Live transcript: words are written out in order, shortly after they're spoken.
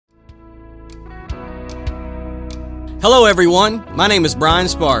Hello everyone, my name is Brian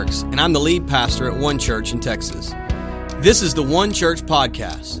Sparks and I'm the lead pastor at One Church in Texas. This is the One Church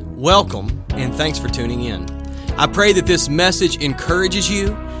Podcast. Welcome and thanks for tuning in. I pray that this message encourages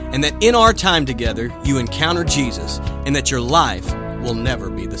you and that in our time together you encounter Jesus and that your life will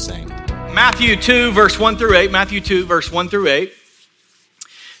never be the same. Matthew 2 verse 1 through 8, Matthew 2 verse 1 through 8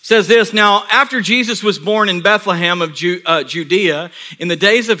 says this, "Now after Jesus was born in Bethlehem of Judea, in the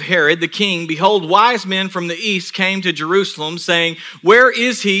days of Herod the king, behold, wise men from the east came to Jerusalem, saying, 'Where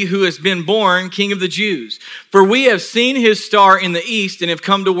is he who has been born King of the Jews? For we have seen his star in the east and have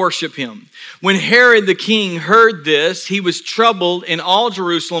come to worship him.' When Herod the king heard this, he was troubled, and all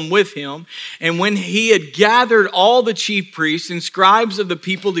Jerusalem with him. And when he had gathered all the chief priests and scribes of the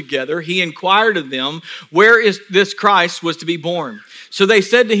people together, he inquired of them, where is this Christ was to be born? So they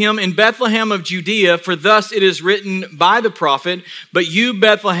said to him, 'In Bethlehem of Judea, for thus it is written by the prophet, but you,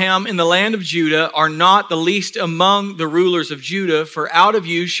 Bethlehem, in the land of Judah, are not the least among the rulers of Judah, for out of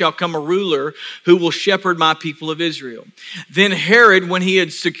you shall come a ruler who will shepherd my people of Israel.' Then Herod, when he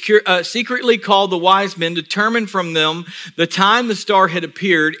had secretly called the wise men, determined from them the time the star had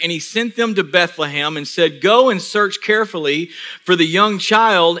appeared, and he sent them to Bethlehem and said, 'Go and search carefully for the young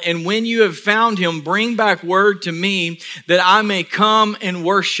child, and when you have found him, bring back word to me that I may come and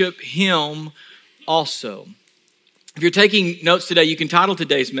worship him also.'" If you're taking notes today, you can title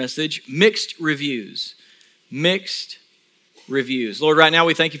today's message, Mixed Reviews. Mixed Reviews. Lord, right now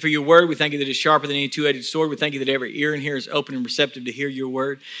we thank you for your word. We thank you that it's sharper than any two-edged sword. We thank you that every ear in here is open and receptive to hear your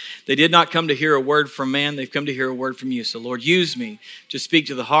word. They did not come to hear a word from man. They've come to hear a word from you. So Lord, use me to speak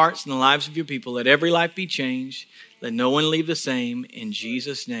to the hearts and the lives of your people. Let every life be changed. Let no one leave the same. In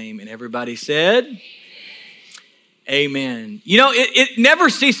Jesus' name. And everybody said, amen. You know, it never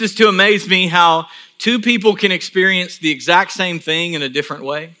ceases to amaze me how two people can experience the exact same thing in a different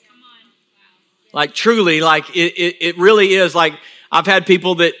way. Like truly, like it really is. Like I've had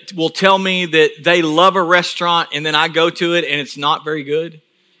people that will tell me that they love a restaurant and then I go to it and it's not very good.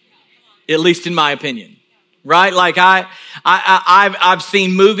 At least in my opinion. Right? Like I've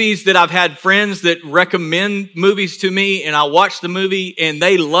seen movies that I've had friends that recommend movies to me and I watched the movie and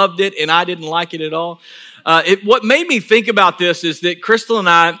they loved it and I didn't like it at all. What made me think about this is that Crystal and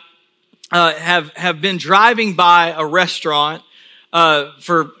I have been driving by a restaurant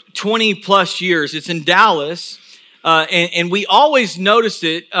for 20 plus years. It's in Dallas, and we always notice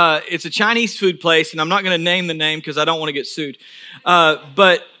it. It's a Chinese food place, and I'm not going to name the name because I don't want to get sued.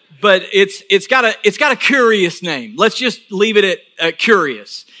 But it's got a curious name. Let's just leave it at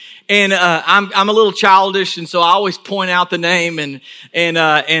curious. And I'm a little childish, and so I always point out the name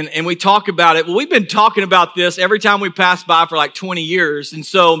and we talk about it. Well, we've been talking about this every time we pass by for like 20 years. And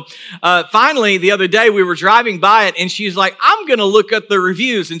so finally, the other day, we were driving by it, and she's like, "I'm going to look up the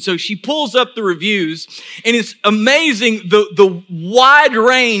reviews." And so she pulls up the reviews, and it's amazing the wide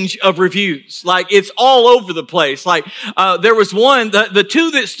range of reviews. Like, it's all over the place. Like, there was one, the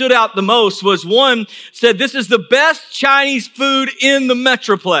two that stood out the most was one said, "This is the best Chinese food in the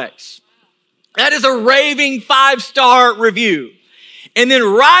Metroplex." That is a raving 5-star review. And then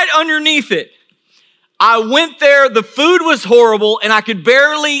right underneath it, I went there, the food was horrible, and I could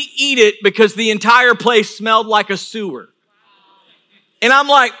barely eat it because the entire place smelled like a sewer. And I'm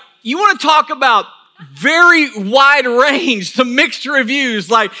like, you want to talk about very wide range, some mixed reviews,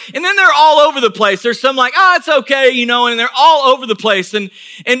 like, and then they're all over the place. There's some like, "Oh, it's okay," you know, and they're all over the place. And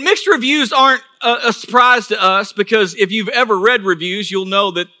mixed reviews aren't a surprise to us because if you've ever read reviews, you'll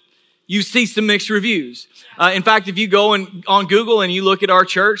know that you see some mixed reviews. In fact, if you go on Google and you look at our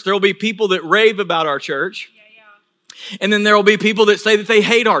church, there will be people that rave about our church. And then there will be people that say that they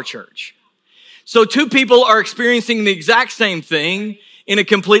hate our church. So two people are experiencing the exact same thing in a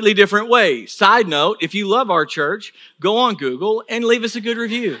completely different way. Side note, if you love our church, go on Google and leave us a good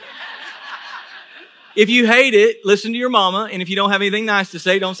review. If you hate it, listen to your mama. And if you don't have anything nice to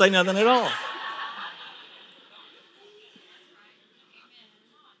say, don't say nothing at all.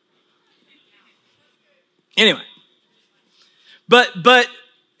 Anyway, but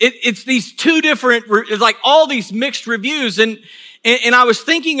it's these two different, it's like all these mixed reviews, and I was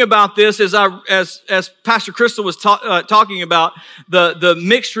thinking about this as Pastor Crystal was talking about the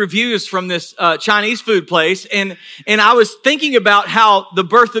mixed reviews from this Chinese food place, and I was thinking about how the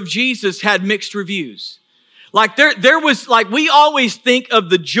birth of Jesus had mixed reviews. Like there was, like, we always think of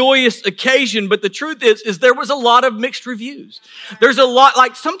the joyous occasion, but the truth is there was a lot of mixed reviews. There's a lot,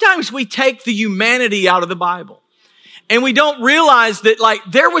 like sometimes we take the humanity out of the Bible. And we don't realize that, like,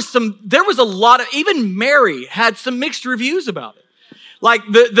 there was a lot of, even Mary had some mixed reviews about it. Like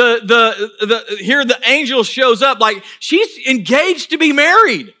here the angel shows up, like she's engaged to be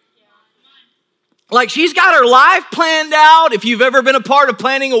married. Like she's got her life planned out. If you've ever been a part of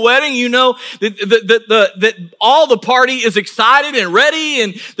planning a wedding, you know that all the party is excited and ready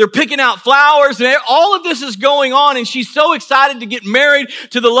and they're picking out flowers and all of this is going on. And she's so excited to get married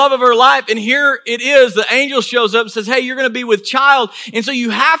to the love of her life. And here it is. The angel shows up and says, hey, you're going to be with child. And so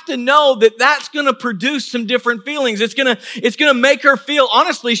you have to know that that's going to produce some different feelings. It's going to make her feel,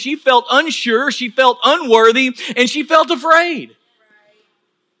 honestly, she felt unsure. She felt unworthy and she felt afraid.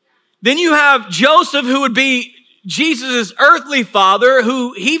 Then you have Joseph, who would be Jesus' earthly father,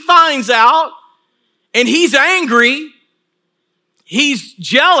 who he finds out and he's angry. He's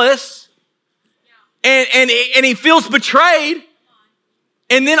jealous and he feels betrayed.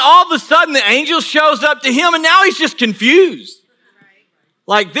 And then all of a sudden the angel shows up to him and now he's just confused.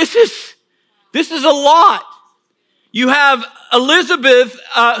 Like this is a lot. You have Elizabeth,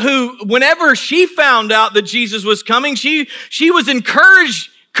 who whenever she found out that Jesus was coming, she was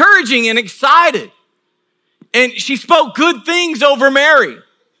encouraging and excited. And she spoke good things over Mary.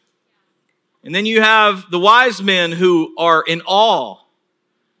 And then you have the wise men who are in awe.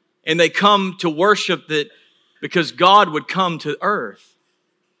 And they come to worship that because God would come to earth.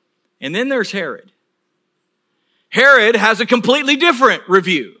 And then there's Herod. Herod has a completely different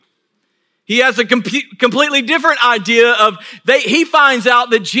review. He has a completely different idea of, he finds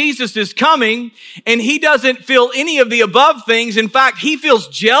out that Jesus is coming and he doesn't feel any of the above things. In fact, he feels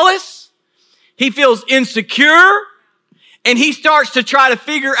jealous. He feels insecure and he starts to try to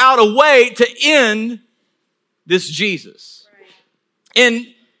figure out a way to end this Jesus. And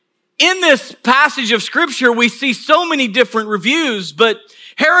in this passage of scripture, we see so many different reviews, but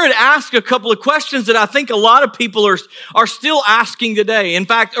Herod asked a couple of questions that I think a lot of people are still asking today. In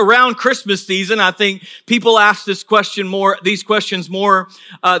fact, around Christmas season, I think people ask these questions more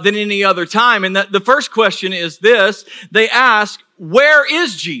than any other time. And the first question is this. They ask, where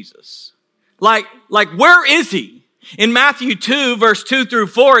is Jesus? Like where is he? In Matthew 2, verse 2 through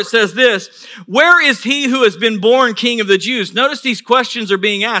 4, it says this, where is he who has been born King of the Jews? Notice these questions are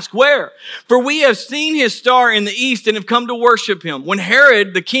being asked. Where? For we have seen his star in the east and have come to worship him. When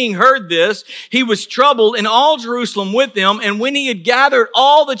Herod the king heard this, he was troubled and all Jerusalem with him. And when he had gathered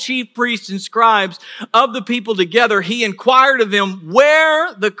all the chief priests and scribes of the people together, he inquired of them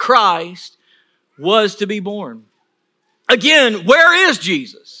where the Christ was to be born. Again, where is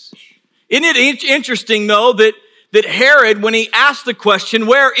Jesus? Isn't it interesting though that Herod, when he asked the question,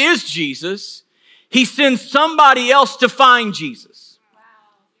 where is Jesus? He sends somebody else to find Jesus.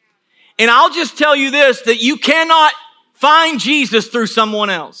 And I'll just tell you this, that you cannot find Jesus through someone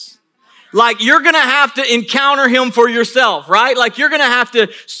else. Like you're going to have to encounter him for yourself, right? Like you're going to have to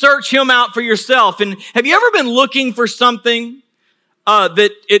search him out for yourself. And have you ever been looking for something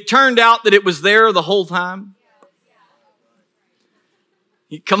that it turned out that it was there the whole time?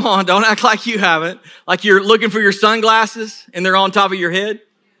 Come on, don't act like you haven't. Like you're looking for your sunglasses and they're on top of your head.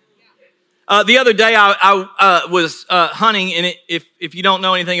 The other day I was hunting, and if you don't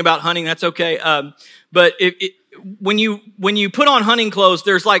know anything about hunting, that's okay. But when you put on hunting clothes,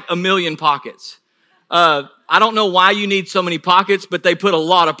 there's like 1 million pockets. I don't know why you need so many pockets, but they put a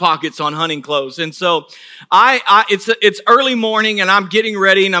lot of pockets on hunting clothes. And so it's early morning and I'm getting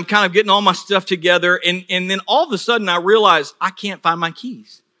ready and I'm kind of getting all my stuff together. And then all of a sudden I realize I can't find my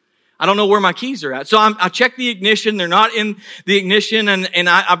keys. I don't know where my keys are at. So I check the ignition. They're not in the ignition. And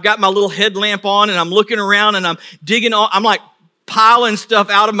I've got my little headlamp on and I'm looking around and I'm digging I'm like piling stuff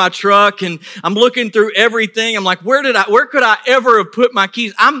out of my truck and I'm looking through everything. I'm like, where could I ever have put my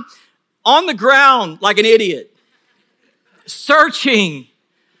keys? I'm on the ground like an idiot, searching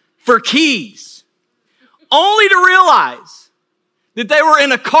for keys, only to realize that they were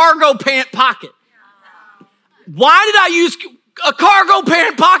in a cargo pant pocket. Why did I use a cargo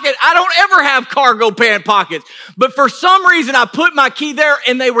pant pocket? I don't ever have cargo pant pockets. But for some reason, I put my key there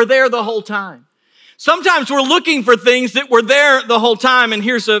and they were there the whole time. Sometimes we're looking for things that were there the whole time. And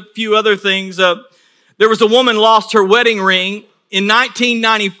here's a few other things. There was a woman lost her wedding ring in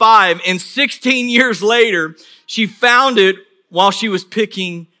 1995, and 16 years later, she found it while she was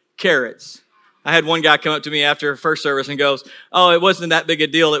picking carrots. I had one guy come up to me after first service and goes, oh, it wasn't that big a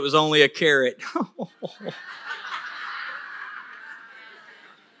deal. It was only a carrot.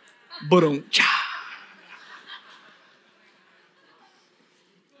 Ba-dum-cha.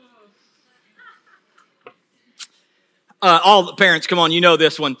 All the parents, come on, you know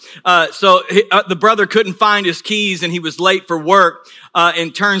this one. So the brother couldn't find his keys and he was late for work.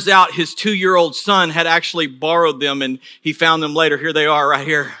 And turns out his 2-year-old son had actually borrowed them and he found them later. Here they are right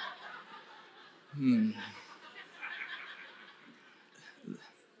here.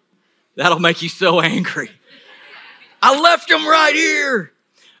 That'll make you so angry. I left them right here.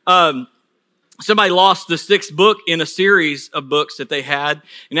 somebody lost the 6th book in a series of books that they had.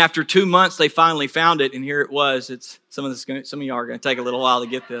 And after 2 months, they finally found it. And here it was. Some of you are going to take a little while to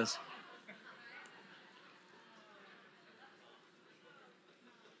get this.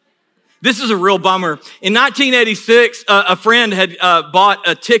 This is a real bummer. In 1986, a friend had bought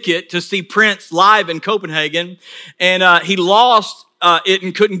a ticket to see Prince live in Copenhagen, and he lost it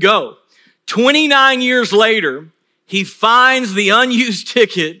and couldn't go. 29 years later, he finds the unused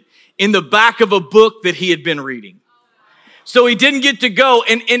ticket in the back of a book that he had been reading. So he didn't get to go.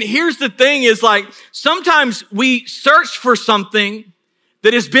 And here's the thing is like, sometimes we search for something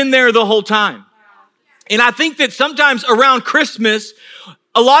that has been there the whole time. And I think that sometimes around Christmas,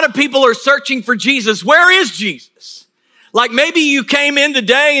 a lot of people are searching for Jesus. Where is Jesus? Like maybe you came in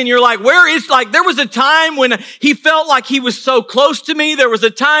today and you're like, there was a time when he felt like he was so close to me. There was a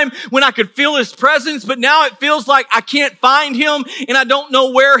time when I could feel his presence, but now it feels like I can't find him and I don't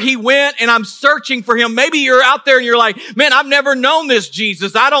know where he went and I'm searching for him. Maybe you're out there and you're like, man, I've never known this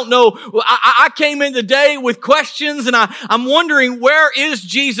Jesus. I don't know. I came in today with questions and I'm wondering, where is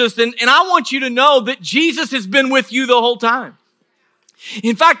Jesus? And I want you to know that Jesus has been with you the whole time.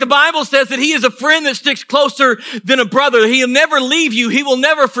 In fact, the Bible says that he is a friend that sticks closer than a brother. He'll never leave you. He will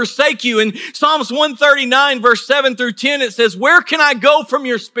never forsake you. In Psalms 139, verse 7 through 10, it says, where can I go from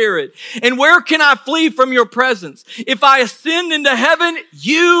your spirit? And where can I flee from your presence? If I ascend into heaven,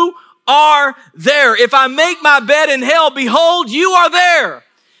 you are there. If I make my bed in hell, behold, you are there.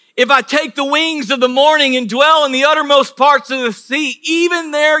 If I take the wings of the morning and dwell in the uttermost parts of the sea, even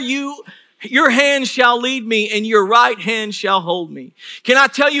there your hand shall lead me and your right hand shall hold me. Can I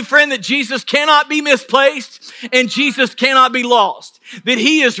tell you, friend, that Jesus cannot be misplaced and Jesus cannot be lost? That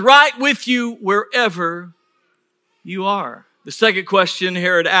he is right with you wherever you are. The second question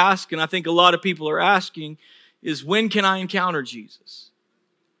Herod asked, and I think a lot of people are asking, is when can I encounter Jesus?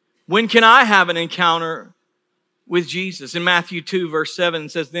 When can I have an encounter with Jesus? In Matthew 2, verse 7,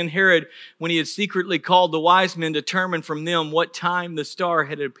 it says, then Herod, when he had secretly called the wise men, determined from them what time the star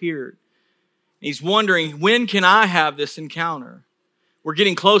had appeared. He's wondering, when can I have this encounter? We're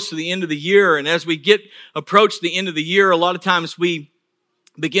getting close to the end of the year, and as we approach the end of the year, a lot of times we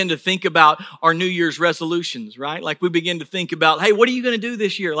begin to think about our New Year's resolutions, right? Like we begin to think about, hey, what are you going to do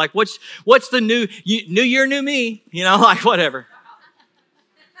this year? Like what's the new year, new me? Like whatever.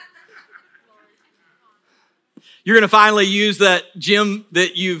 You're going to finally use that gym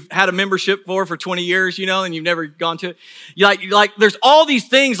that you've had a membership for 20 years, and you've never gone to it. Like there's all these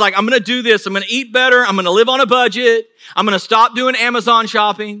things like, I'm going to do this. I'm going to eat better. I'm going to live on a budget. I'm going to stop doing Amazon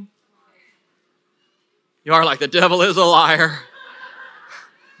shopping. You are like, the devil is a liar.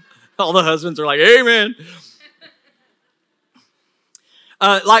 All the husbands are like, amen.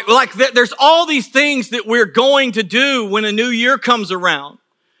 There's all these things that we're going to do when a new year comes around.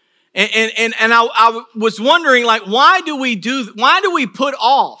 And I was wondering, like, why do we put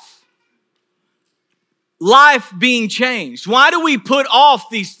off life being changed? Why do we put off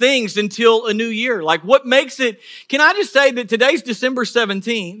these things until a new year? Like, what makes it? Can I just say that today's December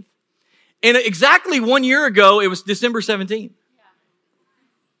 17th, and exactly 1 year ago, it was December 17th.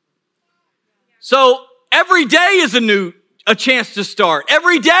 So every day is a chance to start.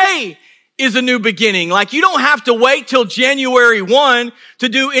 Every day is a new beginning. Like you don't have to wait till January 1 to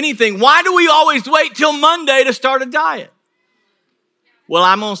do anything. Why do we always wait till Monday to start a diet? Well,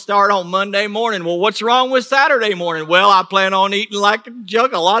 I'm going to start on Monday morning. Well, what's wrong with Saturday morning? Well, I plan on eating like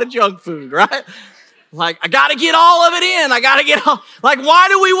a lot of junk food, right? Like I got to get all of it in. Like why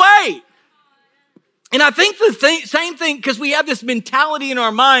do we wait? And I think the same thing, because we have this mentality in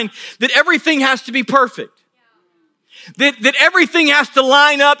our mind that everything has to be perfect. That everything has to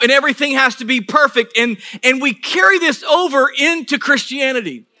line up and everything has to be perfect. And we carry this over into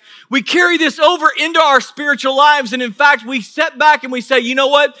Christianity. We carry this over into our spiritual lives. And in fact, we sit back and we say, you know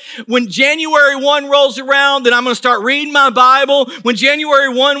what? When January 1 rolls around, then I'm going to start reading my Bible. When January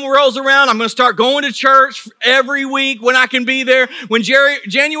 1 rolls around, I'm going to start going to church every week when I can be there. When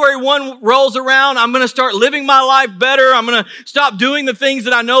January 1 rolls around, I'm going to start living my life better. I'm going to stop doing the things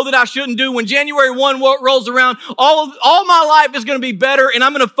that I know that I shouldn't do. When January 1 rolls around, all my life is going to be better, and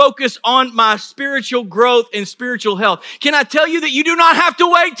I'm going to focus on my spiritual growth and spiritual health. Can I tell you that you do not have to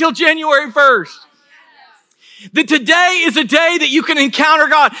wait till January 1st? That today is a day that you can encounter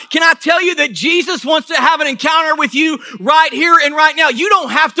God. Can I tell you that Jesus wants to have an encounter with you right here and right now? You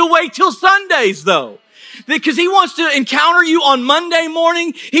don't have to wait till Sundays though. Because he wants to encounter you on Monday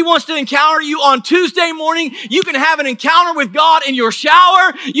morning. He wants to encounter you on Tuesday morning. You can have an encounter with God in your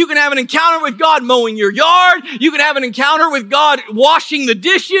shower. You can have an encounter with God mowing your yard. You can have an encounter with God washing the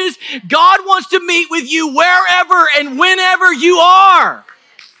dishes. God wants to meet with you wherever and whenever you are.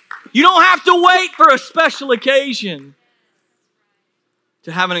 You don't have to wait for a special occasion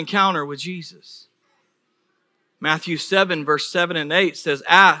to have an encounter with Jesus. Matthew 7, verse 7 and 8 says,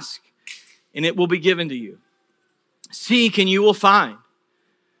 ask, and it will be given to you. Seek, and you will find.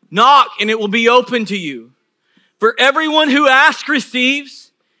 Knock, and it will be open to you. For everyone who asks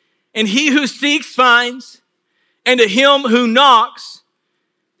receives, and he who seeks finds, and to him who knocks,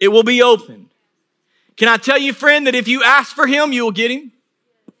 it will be opened. Can I tell you, friend, that if you ask for him, you will get him?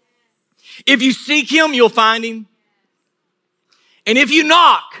 If you seek him, you'll find him. And if you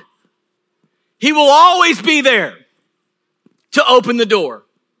knock, he will always be there to open the door.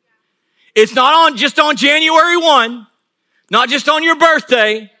 It's not just on January 1, not just on your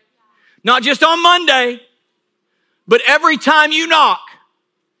birthday, not just on Monday, but every time you knock,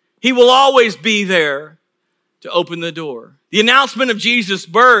 he will always be there to open the door. The announcement of Jesus'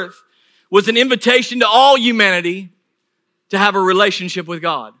 birth was an invitation to all humanity to have a relationship with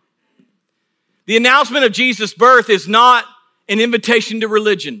God. The announcement of Jesus' birth is not an invitation to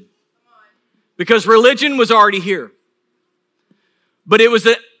religion, because religion was already here. But it was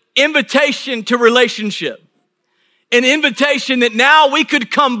an invitation to relationship. An invitation that now we could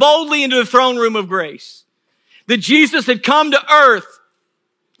come boldly into the throne room of grace. That Jesus had come to earth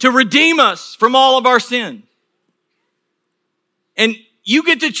to redeem us from all of our sin. And you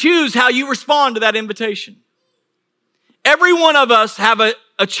get to choose how you respond to that invitation. Every one of us have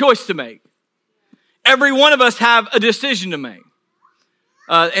a choice to make. Every one of us have a decision to make.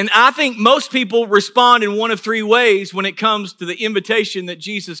 And I think most people respond in one of three ways when it comes to the invitation that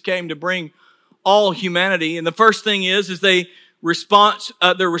Jesus came to bring all humanity. And the first thing is they respond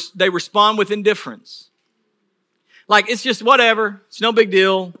with indifference. Like, it's just whatever. It's no big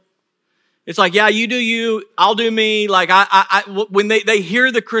deal. It's like, yeah, you do you, I'll do me. Like, when they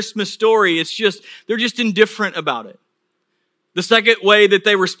hear the Christmas story, they're just indifferent about it. The second way that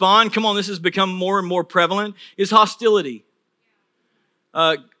they respond, come on, this has become more and more prevalent, is hostility.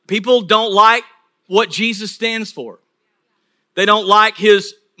 People don't like what Jesus stands for. They don't like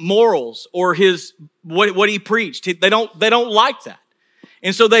his morals or what he preached. They don't like that.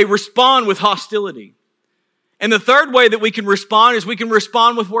 And so they respond with hostility. And the third way that we can respond is we can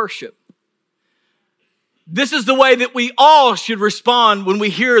respond with worship. This is the way that we all should respond when we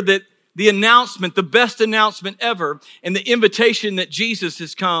hear that the announcement, the best announcement ever, and the invitation that Jesus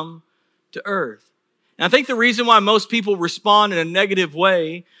has come to earth. And I think the reason why most people respond in a negative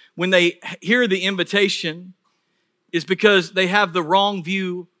way when they hear the invitation is because they have the wrong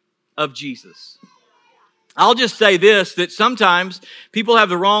view of Jesus. I'll just say this, that sometimes people have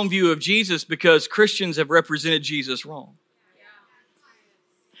the wrong view of Jesus because Christians have represented Jesus wrong.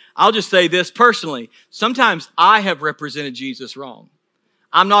 I'll just say this personally. Sometimes I have represented Jesus wrong.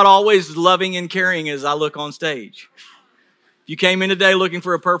 I'm not always as loving and caring as I look on stage. If you came in today looking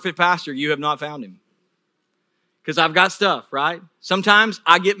for a perfect pastor, you have not found him. Because I've got stuff, right? Sometimes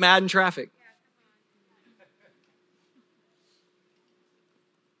I get mad in traffic.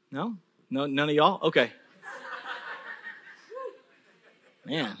 No, none of y'all? Okay.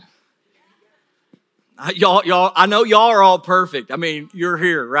 Man. Y'all, I know y'all are all perfect. I mean, you're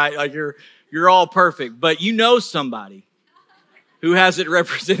here, right? Like you're all perfect. But you know somebody who hasn't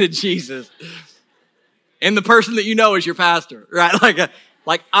represented Jesus. And the person that you know is your pastor, right?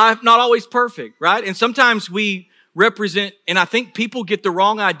 Like I'm not always perfect, right? And sometimes we represent, and I think people get the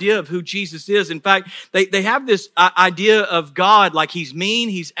wrong idea of who Jesus is. In fact, they have this idea of God like he's mean,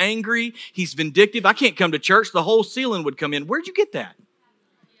 he's angry, he's vindictive. I can't come to church, the whole ceiling would come in. Where'd you get that?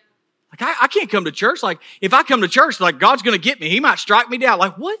 Like, I can't come to church. Like, if I come to church, like, God's going to get me. He might strike me down.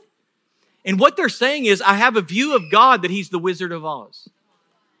 Like, what? And what they're saying is, I have a view of God that he's the Wizard of Oz.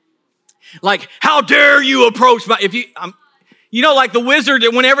 Like, how dare you approach my, like the wizard,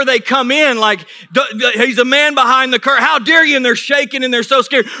 whenever they come in, like, he's a man behind the curtain. How dare you? And they're shaking and they're so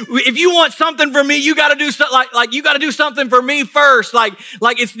scared. If you want something from me, you got to do something, like you got to do something for me first. Like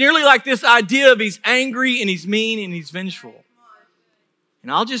it's nearly like this idea of he's angry and he's mean and he's vengeful.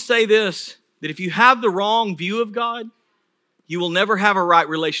 And I'll just say this, that if you have the wrong view of God, you will never have a right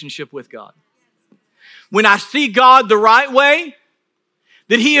relationship with God. When I see God the right way,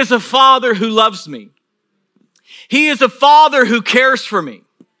 that he is a father who loves me. He is a father who cares for me.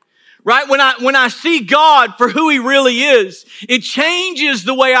 Right? When I see God for who he really is, it changes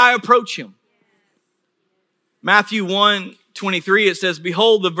the way I approach him. Matthew 1:23, it says,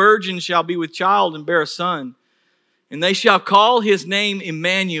 "Behold, the virgin shall be with child and bear a son, and they shall call his name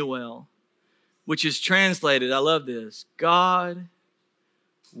Emmanuel," which is translated, I love this, God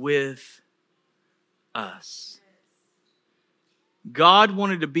with us. God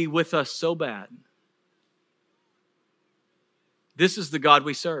wanted to be with us so bad This is the God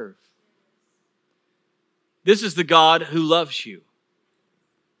we serve. This is the God who loves you.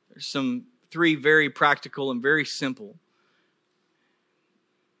 There's some three very practical and very simple,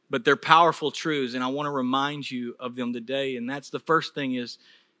 but they're powerful truths, and I want to remind you of them today. And that's the first thing is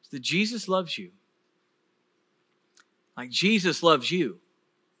that Jesus loves you. Like Jesus loves you.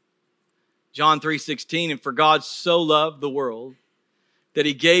 John 3:16, and for God so loved the world that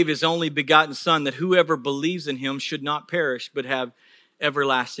he gave his only begotten Son, that whoever believes in him should not perish, but have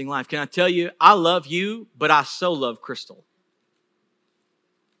everlasting life. Can I tell you, I love you, but I so love Crystal.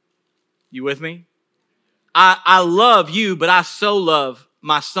 You with me? I love you, but I so love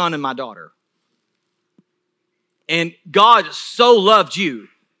my son and my daughter. And God so loved you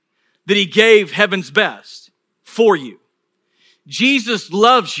that he gave heaven's best for you. Jesus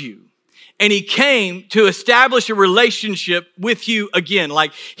loves you. And he came to establish a relationship with you again.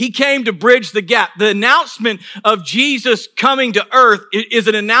 Like he came to bridge the gap. The announcement of Jesus coming to earth is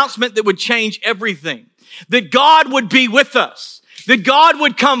an announcement that would change everything. That God would be with us. That God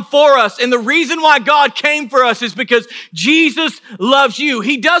would come for us. And the reason why God came for us is because Jesus loves you.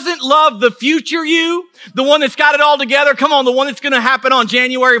 He doesn't love the future you, the one that's got it all together. Come on, the one that's going to happen on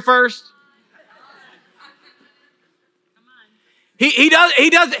January 1st.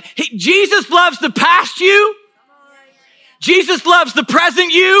 Jesus loves the past you. Jesus loves the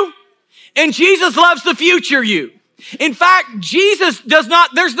present you. And Jesus loves the future you. In fact, Jesus his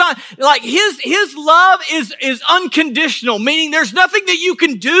love is unconditional, meaning there's nothing that you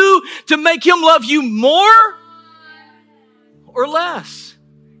can do to make him love you more or less.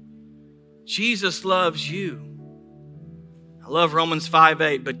 Jesus loves you. I love Romans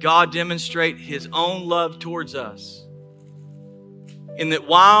 5:8, but God demonstrates his own love towards us in that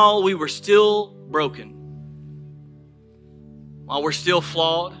while we were still broken, while we're still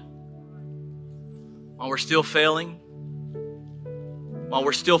flawed, while we're still failing, while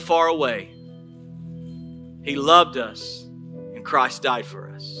we're still far away, he loved us and Christ died for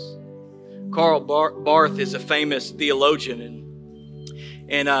us. Karl Barth is a famous theologian,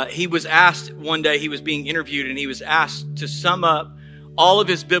 and he was asked one day, he was being interviewed, and he was asked to sum up all of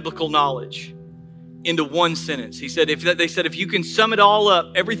his biblical knowledge into one sentence. They said, if you can sum it all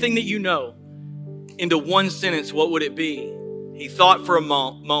up, everything that you know, into one sentence, what would it be? He thought for a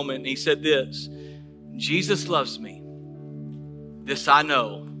moment, and he said this: Jesus loves me. This I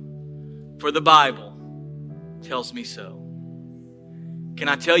know, for the Bible tells me so. Can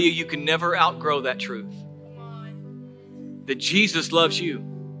I tell you, you can never outgrow that truth. That Jesus loves you.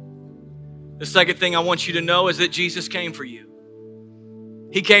 The second thing I want you to know is that Jesus came for you.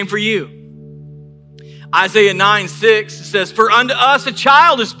 He came for you. Isaiah 9:6 says, for unto us a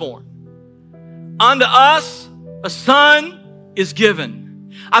child is born. Unto us a son is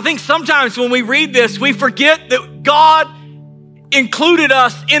given. I think sometimes when we read this, we forget that God included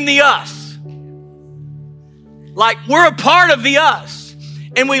us in the us. Like we're a part of the us.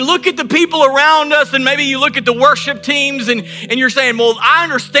 And we look at the people around us, and maybe you look at the worship teams and you're saying, well, I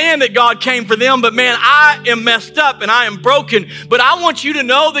understand that God came for them, but man, I am messed up and I am broken. But I want you to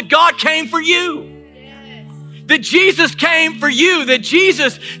know that God came for you. That Jesus came for you. That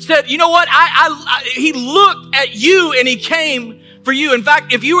Jesus said, you know what? He looked at you and he came for you. In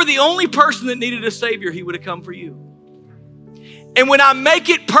fact, if you were the only person that needed a Savior, he would have come for you. And when I make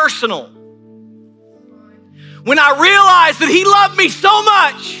it personal, when I realize that he loved me so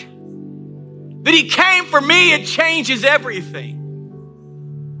much that he came for me, it changes everything.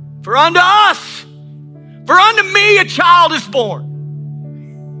 For unto me a child is born.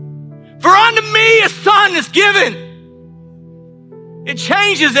 For unto me a son is given. It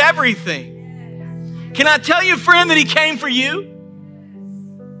changes everything. Can I tell you, friend, that he came for you?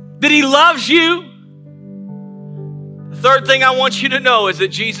 That he loves you? The third thing I want you to know is that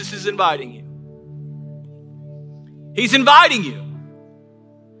Jesus is inviting you. He's inviting you.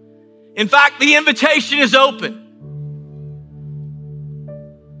 In fact, the invitation is open.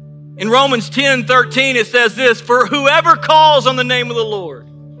 In Romans 10:13, it says this: for whoever calls on the name of the Lord.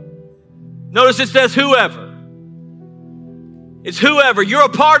 Notice it says whoever. It's whoever. You're a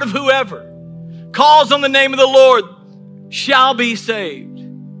part of whoever calls on the name of the Lord shall be saved.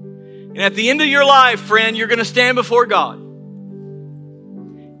 And at the end of your life, friend, you're going to stand before God.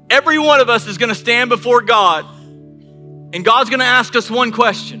 Every one of us is going to stand before God. And God's going to ask us one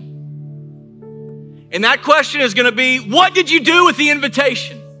question. And that question is going to be, what did you do with the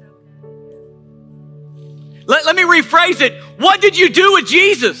invitation? Let me rephrase it. What did you do with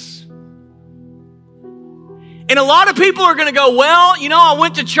Jesus? And a lot of people are going to go, well, you know, I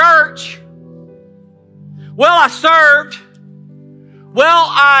went to church. Well, I served. Well,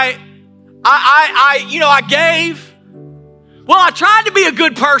 I gave. Well, I tried to be a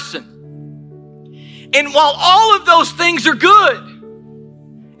good person. And while all of those things are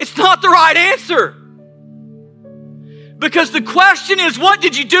good, it's not the right answer. Because the question is, what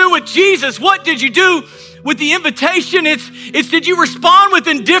did you do with Jesus? What did you do with the invitation? It's did you respond with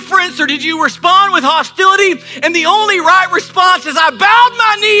indifference or did you respond with hostility? And the only right response is I bowed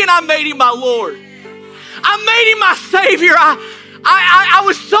my knee and I made him my Lord. I made him my Savior. I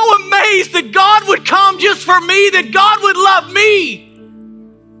was so amazed that God would come just for me, that God would love me.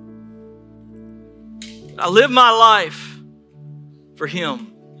 I live my life for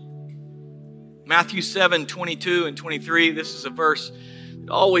him. Matthew 7:22 and 23, this is a verse that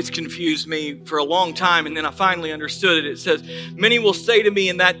always confused me for a long time, and then I finally understood it. It says, many will say to me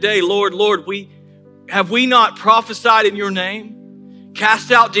in that day, Lord, Lord, have we not prophesied in your name,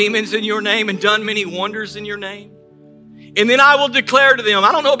 cast out demons in your name, and done many wonders in your name? And then I will declare to them,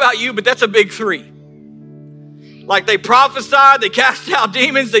 I don't know about you, but that's a big three. Like they prophesied, they cast out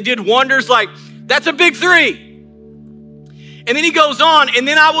demons, they did wonders, like that's a big three. And then he goes on, and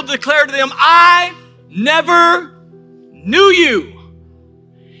then I will declare to them, I never knew you.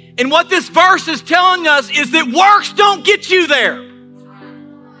 And what this verse is telling us is that works don't get you there.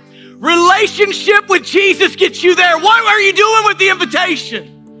 Relationship with Jesus gets you there. What are you doing with the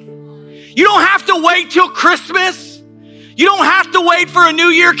invitation? You don't have to wait till Christmas. You don't have to wait for a new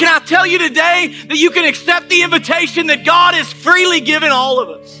year. Can I tell you today that you can accept the invitation that God has freely given all of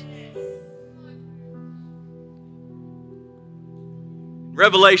us?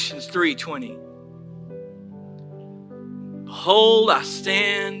 Revelations 3:20. Behold, I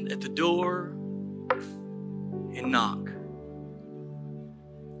stand at the door and knock.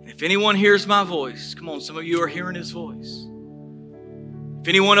 And if anyone hears my voice, come on, some of you are hearing his voice. If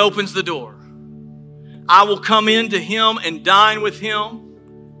anyone opens the door, I will come into him and dine with him,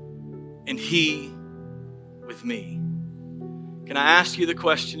 and he with me. Can I ask you the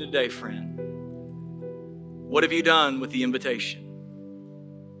question today, friend? What have you done with the invitation?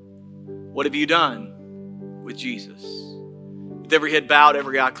 What have you done with Jesus? With every head bowed,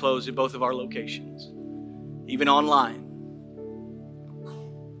 every eye closed in both of our locations, even online.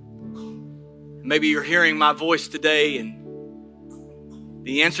 Maybe you're hearing my voice today, and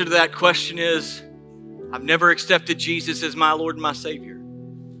the answer to that question is, I've never accepted Jesus as my Lord and my Savior.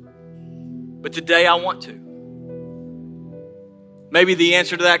 But today I want to. Maybe the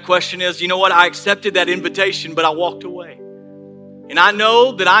answer to that question is, you know what? I accepted that invitation, but I walked away. And I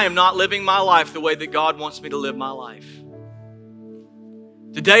know that I am not living my life the way that God wants me to live my life.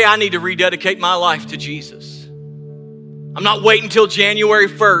 Today I need to rededicate my life to Jesus. I'm not waiting until January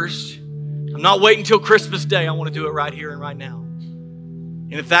 1st. I'm not waiting until Christmas Day. I want to do it right here and right now.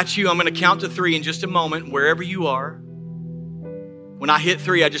 And if that's you, I'm going to count to 3 in just a moment, wherever you are. When I hit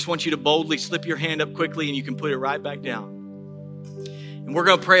 3, I just want you to boldly slip your hand up quickly and you can put it right back down. And we're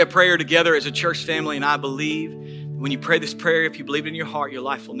going to pray a prayer together as a church family, and I believe when you pray this prayer, if you believe it in your heart, your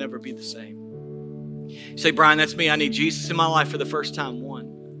life will never be the same. You say, Brian, that's me. I need Jesus in my life for the first time.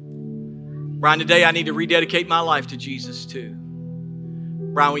 1. Brian, today I need to rededicate my life to Jesus. 2.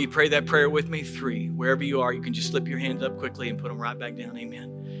 Brian, will you pray that prayer with me? 3. Wherever you are, you can just slip your hands up quickly and put them right back down.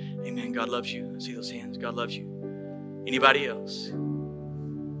 Amen. Amen. God loves you. I see those hands. God loves you. Anybody else?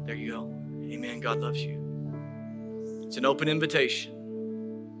 There you go. Amen. God loves you. It's an open invitation.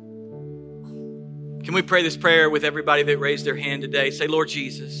 Can we pray this prayer with everybody that raised their hand today? Say, Lord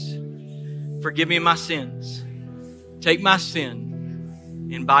Jesus, forgive me my sins. Take my sin,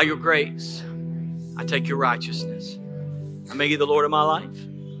 and by your grace, I take your righteousness. I make you the Lord of my life.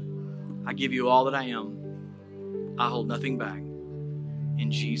 I give you all that I am. I hold nothing back. In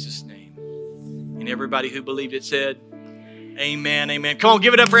Jesus' name. And everybody who believed it said, amen, amen. Come on,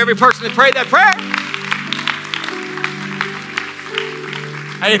 give it up for every person that prayed that prayer.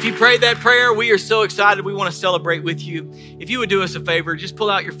 Hey, if you prayed that prayer, we are so excited. We want to celebrate with you. If you would do us a favor, just pull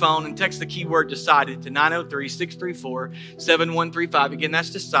out your phone and text the keyword DECIDED to 903-634-7135. Again,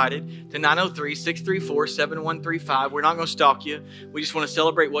 that's DECIDED to 903-634-7135. We're not going to stalk you. We just want to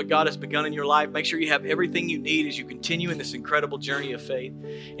celebrate what God has begun in your life. Make sure you have everything you need as you continue in this incredible journey of faith.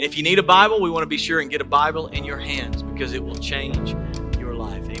 And if you need a Bible, we want to be sure and get a Bible in your hands because it will change your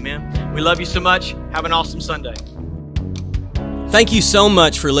life. Amen. We love you so much. Have an awesome Sunday. Thank you so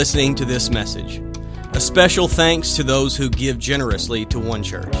much for listening to this message. A special thanks to those who give generously to One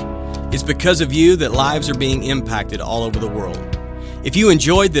Church. It's because of you that lives are being impacted all over the world. If you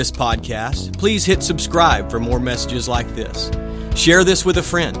enjoyed this podcast, please hit subscribe for more messages like this. Share this with a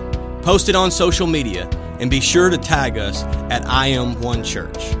friend, post it on social media, and be sure to tag us at I Am One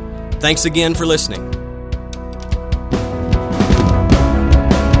Church. Thanks again for listening.